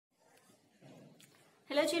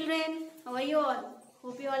Hello children, how are you all?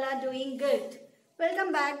 Hope you all are doing good.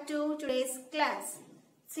 Welcome back to today's class.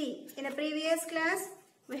 See, in a previous class,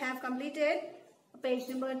 we have completed page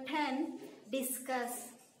number 10, discuss,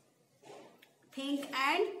 think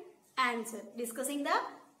and answer. Discussing the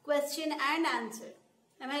question and answer.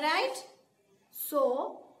 Am I right?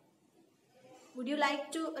 So, would you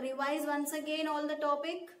like to revise once again all the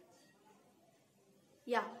topic?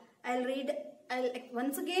 Yeah, I'll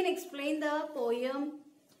once again explain the poem.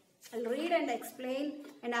 I'll read and explain,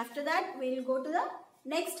 and after that we will go to the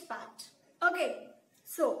next part. Okay,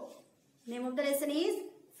 so name of the lesson is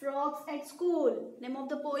Frogs at School. Name of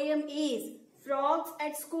the poem is Frogs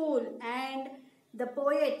at School, and the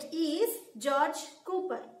poet is George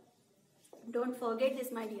Cooper. Don't forget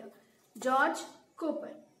this, my dear. George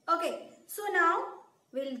Cooper. Okay, so now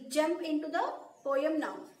we'll jump into the poem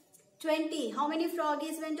now. 20. How many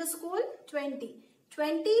froggies went to school? 20.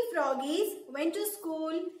 20 froggies went to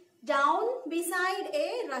school down beside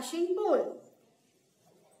a rushing pool.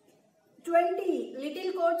 20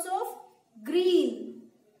 little coats of green.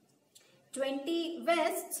 20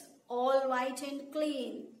 vests all white and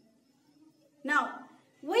clean. Now,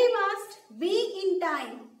 we must be in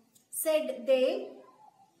time, said they.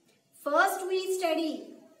 First we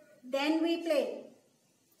study, then we play.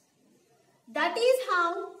 That is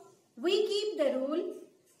how we keep the rule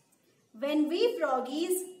when we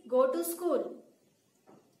froggies go to school.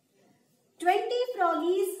 20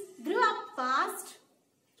 froggies grew up fast.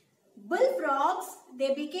 Bullfrogs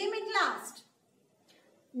they became at last.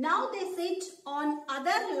 Now they sit on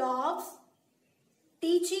other logs,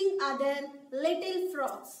 teaching other little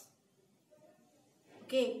frogs.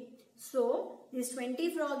 Okay, so these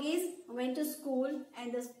 20 froggies went to school,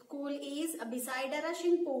 and the school is beside a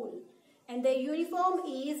rushing pool. And their uniform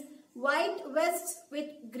is white vests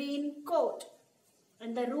with green coat.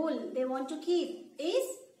 And the rule they want to keep is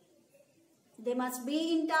they must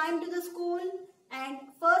be in time to the school, and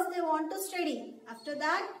first they want to study. After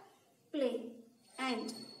that, play.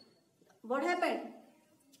 And what happened?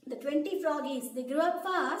 The 20 froggies, they grew up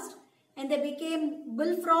fast and they became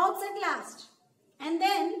bullfrogs at last. And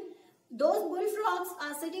then those bullfrogs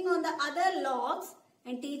are sitting on the other logs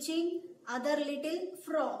and teaching other little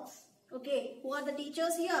frogs. Okay, who are the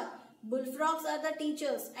teachers here? Bullfrogs are the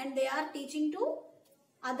teachers, and they are teaching to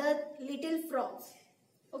other little frogs.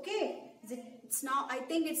 Okay, it's now, I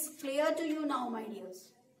think it's clear to you now, my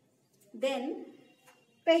dears. Then,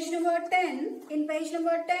 page number 10, in page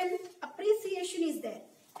number 10, appreciation is there.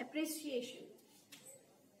 Appreciation.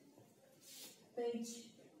 Page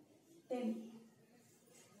 10.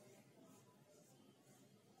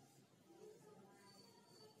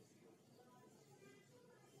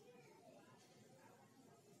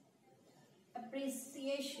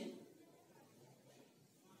 Appreciation.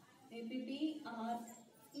 A-P-P-R-E-C-I-A-T-I-O-N.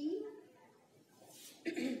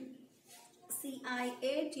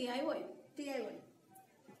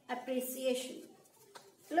 Appreciation.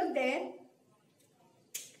 Look there.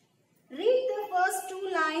 Read the first two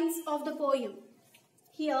lines of the poem.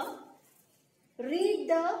 Here, read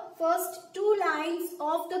the first two lines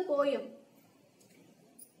of the poem.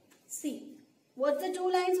 See, what's the two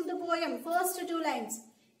lines of the poem? First two lines.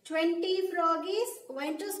 20 froggies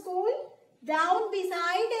went to school down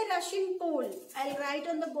beside a rushing pool. I'll write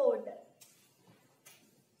on the board.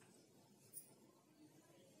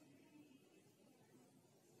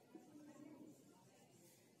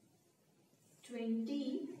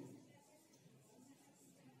 20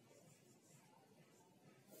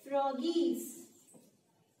 froggies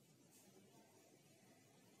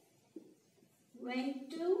went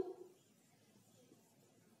to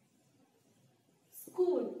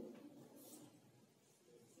school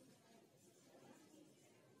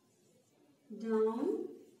down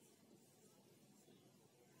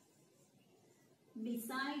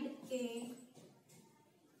beside a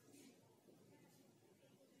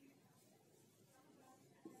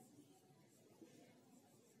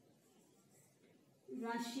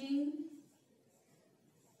rushing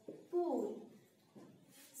pool.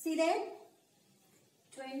 See there?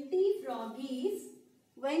 20 froggies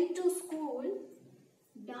went to school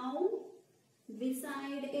down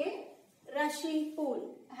beside a rushing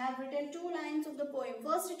pool. I have written two lines of the poem.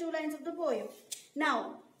 First two lines of the poem.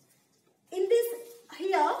 Now, in this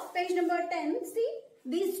here, page number 10, see,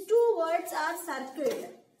 these two words are circled.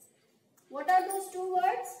 What are those two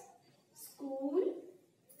words? School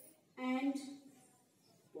and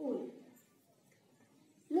pool.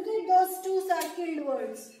 Look at those two circled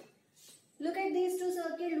words. Look at these two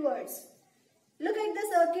circled words. Look at the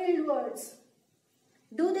circled words.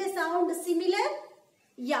 Do they sound similar?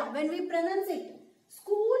 Yeah, when we pronounce it.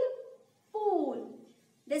 School, pool.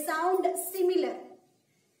 sound similar.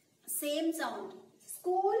 Same sound.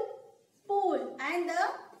 School, pool, and the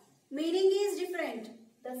meaning is different.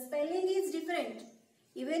 The spelling is different.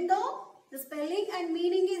 Even though the spelling and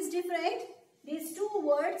meaning is different, these two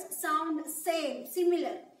words sound same,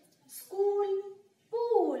 similar. School,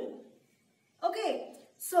 pool. Okay,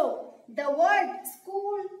 so the word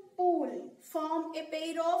school, pool form a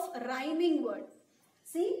pair of rhyming words.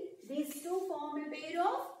 See, these two form a pair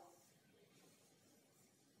of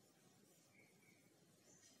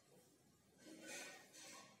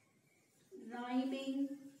rhyming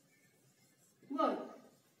word.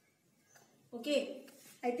 Okay,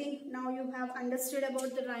 I think now you have understood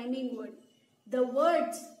about the rhyming word. The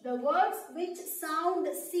words which sound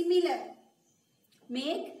similar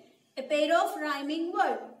make a pair of rhyming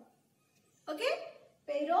word. Okay,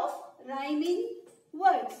 pair of rhyming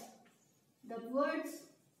words. The words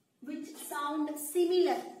which sound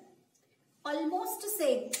similar, almost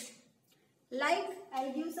same. Like,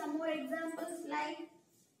 I'll give some more examples like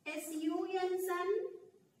S-U-N sun,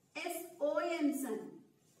 S-O-N sun.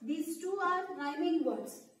 These two are rhyming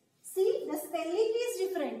words. See, the spelling is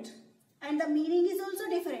different and the meaning is also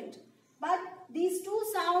different. But these two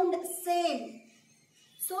sound same.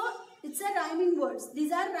 So, it's a rhyming words.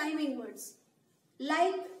 These are rhyming words.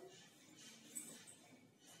 Like,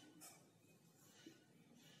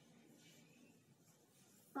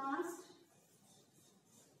 fast,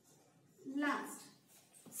 last.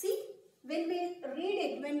 See, when we read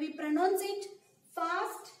it, when we pronounce it,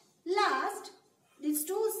 fast, last, these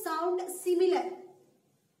two sound similar.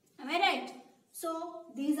 Am I right? So,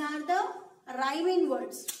 these are the rhyming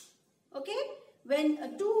words. Okay?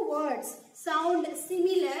 When two words sound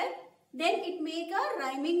similar, then it makes a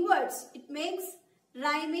rhyming words. It makes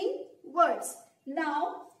rhyming words.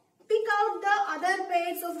 Now, pick out the other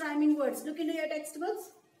pairs of rhyming words. Look into your textbooks.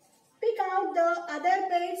 Pick out the other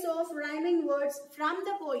pairs of rhyming words from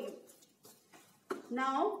the poem.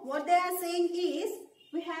 Now, what they are saying is,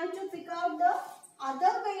 we have to pick out the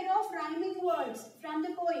other pair of rhyming words from the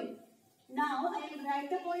poem. Now, I will write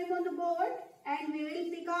the poem on the board and we will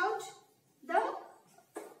pick out the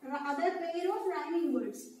other pair of rhyming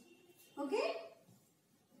words. Okay?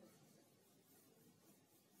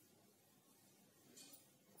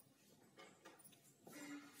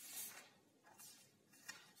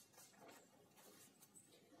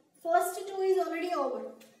 First two is already over.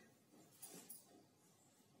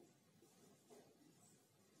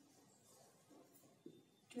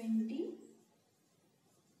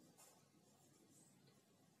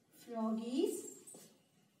 Froggies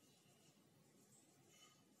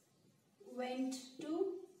went to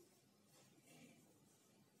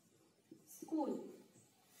school.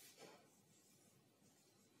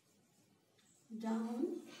 Down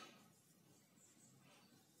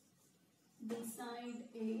beside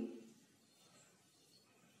a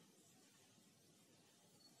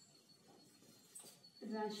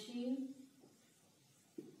rushing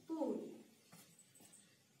pool.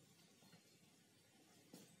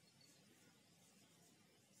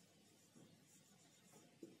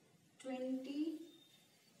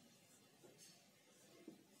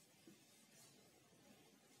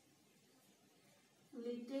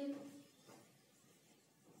 Little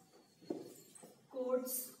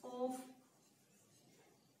coats of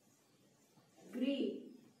green.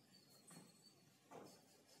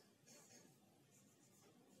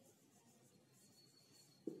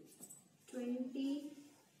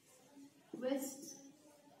 Vests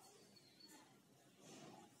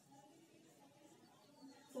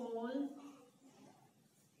all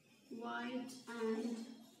white and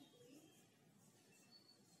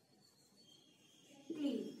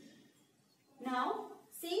clean. Now,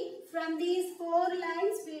 see, from these four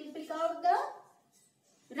lines, we will pick out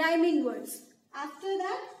the rhyming words. After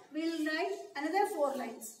that, we will write another 4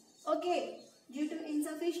 lines. Okay, due to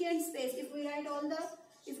insufficient space, if we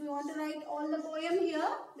want to write all the poem here,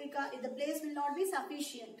 the place will not be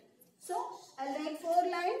sufficient. So, I will write 4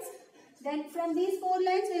 lines. Then from these 4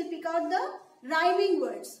 lines, we will pick out the rhyming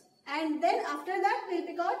words. And then after that,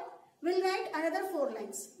 we'll write another 4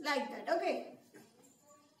 lines. Like that, okay.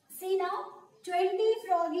 See now, 20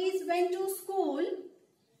 froggies went to school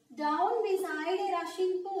down beside a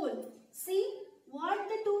rushing pool. See what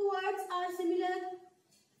the 2 words are similar.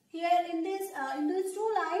 Here in these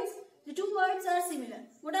 2 lines, the 2 words are similar.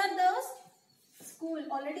 What are those? School.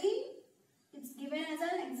 Already it's given as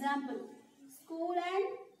an example. School and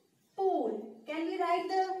pool. Can we write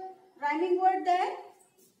the rhyming word there?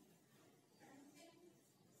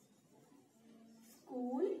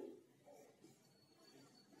 School,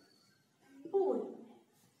 pool.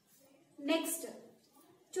 Next,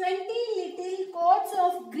 20 little coats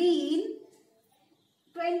of green,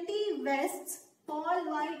 20 vests, all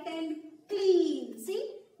white and clean.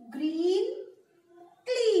 See, green,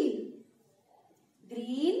 clean.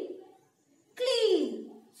 Green,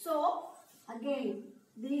 clean. So, again,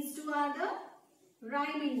 these two are the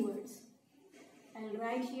rhyming words. I'll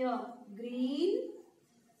write here, green,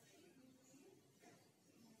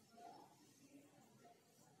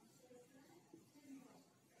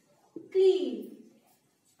 clean.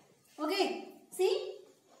 Okay, see,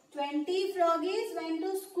 20 froggies went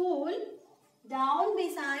to school down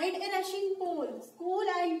beside a rushing pool. School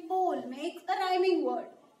and pool makes a rhyming word.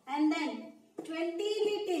 And then 20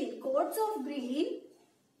 little coats of green,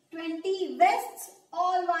 20 vests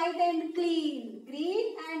all white and clean.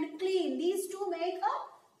 Green and clean. These two make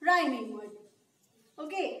a rhyming word.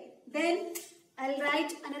 Okay, then I'll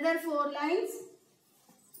write another 4 lines.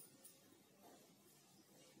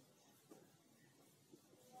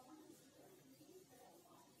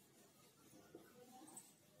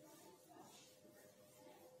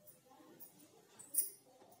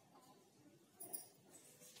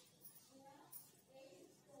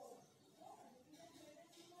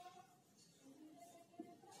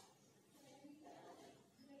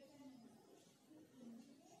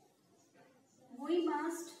 We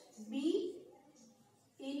must be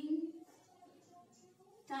in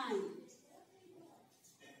time,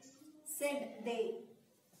 said they.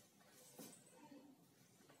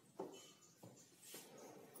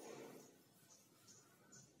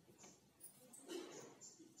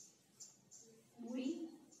 We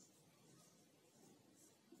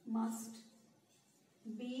must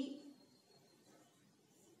be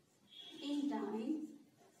in time,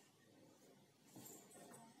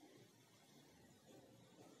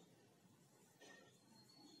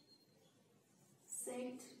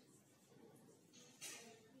 said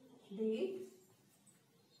they.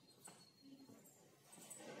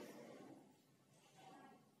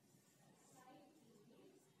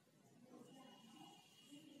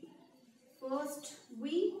 First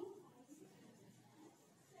we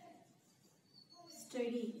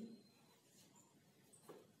study,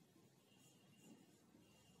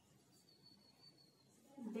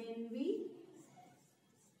 then we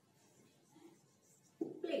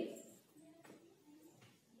play.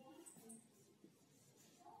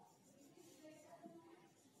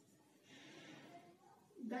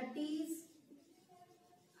 That is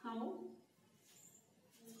how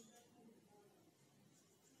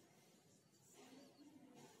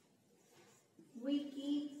we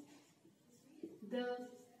keep the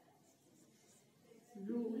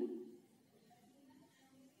rule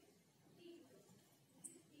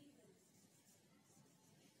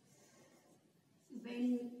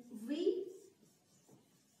when we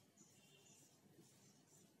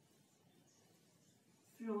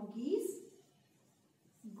froggies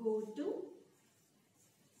go to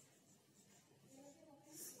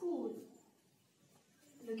school.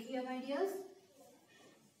 Look here, my dears.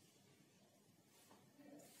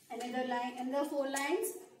 Another line, another 4 lines.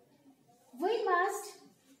 We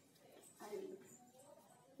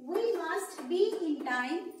must be in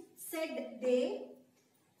time, said they.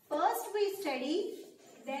 First we study,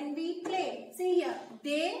 then we play. See here,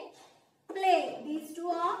 they play. These two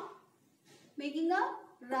are making a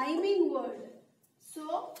rhyming word.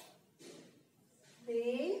 So,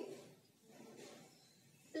 they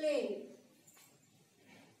play.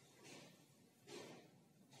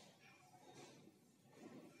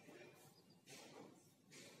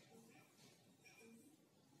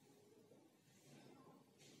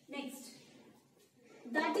 Next,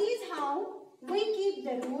 that is how we keep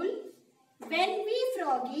the rule when we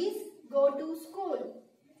froggies go to school.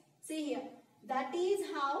 See here, that is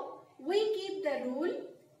how we keep the rule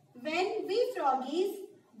when we froggies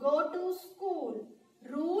go to school.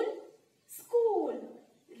 Rule, school.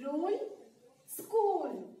 Rule,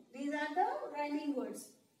 school. These are the rhyming words.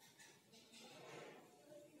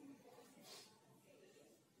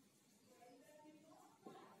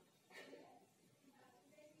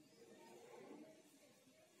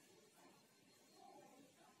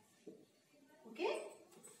 Okay,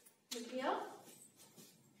 look here.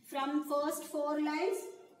 From first 4 lines,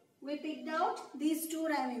 we picked out these 2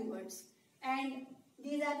 rhyming words. And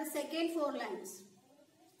these are the second 4 lines.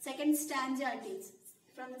 Second stanza it is.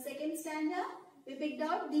 From the second stanza, we picked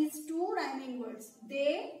out these 2 rhyming words.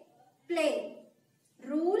 They play.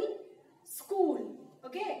 Rule, school.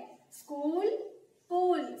 Okay. School,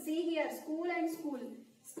 pool. See here, school and school.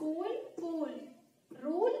 School, pool.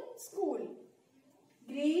 Rule, school.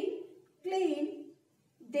 Green, clean.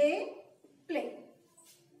 They play.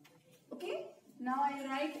 Okay. Now I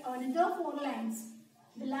write another 4 lines.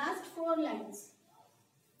 The 4 lines.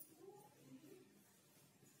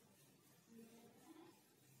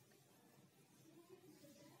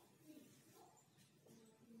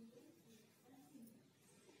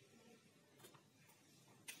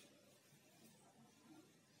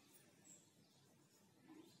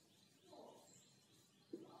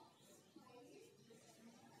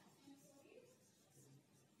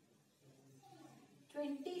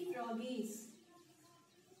 Froggies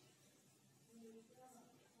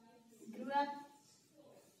grew up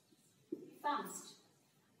fast.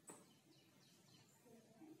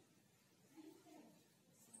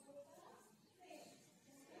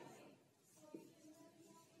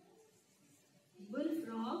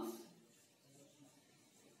 Bullfrogs,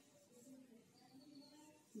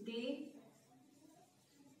 they became at last.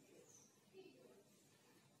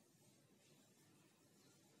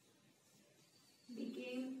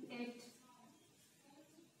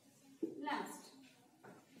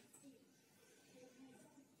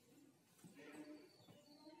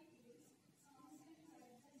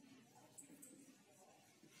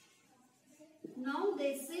 Now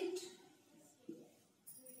they sit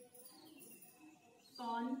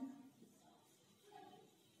on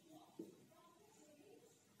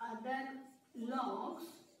other logs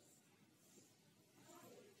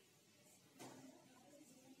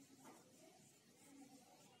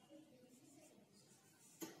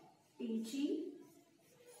teaching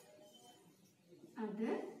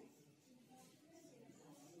other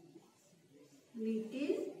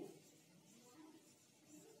little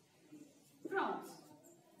frogs.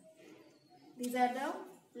 These are the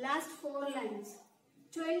last 4 lines.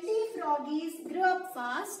 20 froggies grew up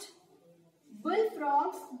fast.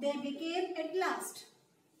 Bullfrogs they became at last.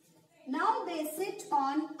 Now they sit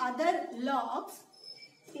on other logs,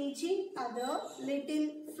 teaching other little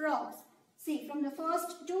frogs. See, from the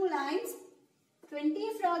first 2 lines,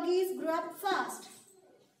 20 froggies grew up fast.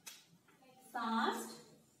 Fast.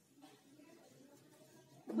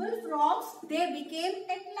 Bullfrogs they became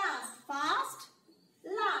at last. Fast.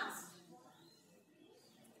 Last.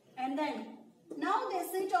 And then, now they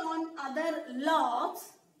sit on other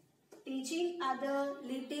logs, teaching other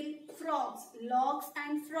little frogs. Logs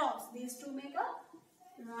and frogs. These two make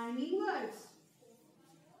a rhyming words.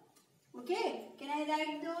 Okay. Can I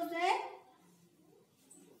write those there?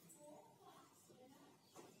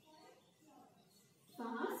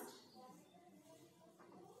 Fast.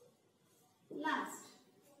 Last.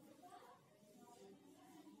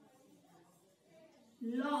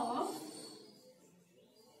 Log.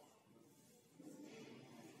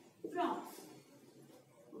 Frogs.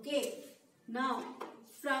 Okay. Now,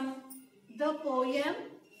 from the poem,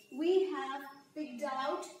 we have picked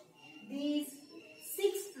out these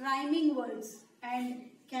 6 rhyming words. And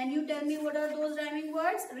can you tell me what are those rhyming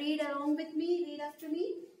words? Read along with me. Read after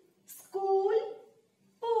me. School,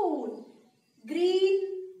 pool, green,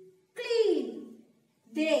 clean,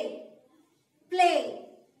 they, play,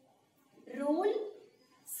 rule,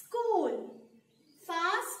 school,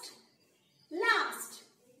 fast, last,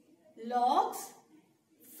 logs,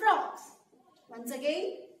 frogs. Once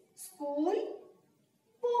again, school,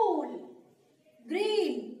 pool,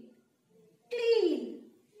 green, clean,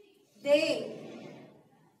 they,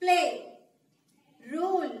 play,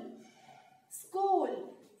 rule,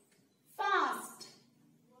 school, fast,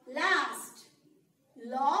 last,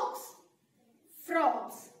 logs,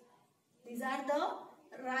 frogs. These are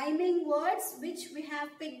the rhyming words which we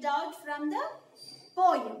have picked out from the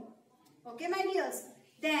poem. Okay, my dears.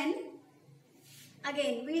 Then,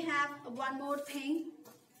 again, we have one more thing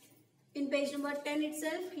in page number 10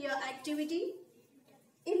 itself. Here, activity.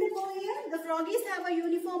 In the poem, the froggies have a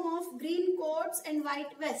uniform of green coats and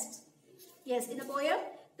white vests. Yes, in the poem,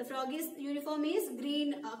 the froggies' uniform is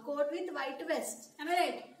green coat with white vest. Am I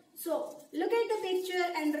right? So, look at the picture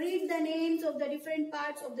and read the names of the different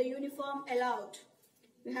parts of the uniform aloud.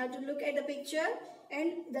 We have to look at the picture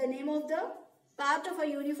and the name of the part of a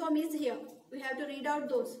uniform is here. We have to read out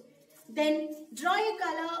those. Then, draw and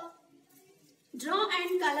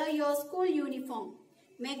color your school uniform.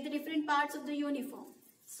 Make the different parts of the uniform.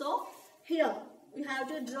 So, here, you have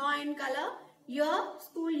to draw and color your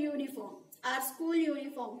school uniform. Our school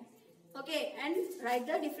uniform. Okay, and write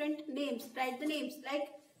the different names. Write the names like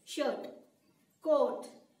shirt, coat,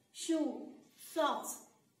 shoe, socks,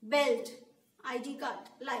 belt, ID card,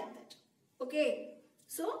 like that. Okay,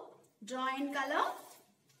 so draw and color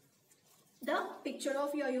the picture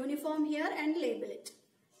of your uniform here and label it.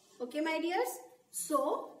 Okay, my dears.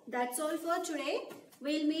 So, that's all for today.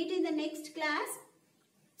 We'll meet in the next class.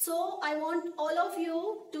 So, I want all of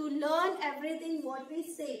you to learn everything what we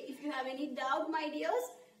say. If you have any doubt, my dears,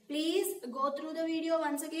 Please go through the video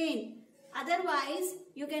once again. Otherwise,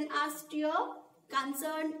 you can ask your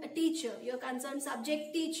concerned teacher, your concerned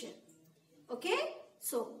subject teacher. Okay?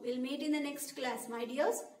 So, we'll meet in the next class, my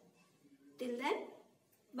dears. Till then,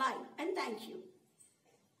 bye and thank you.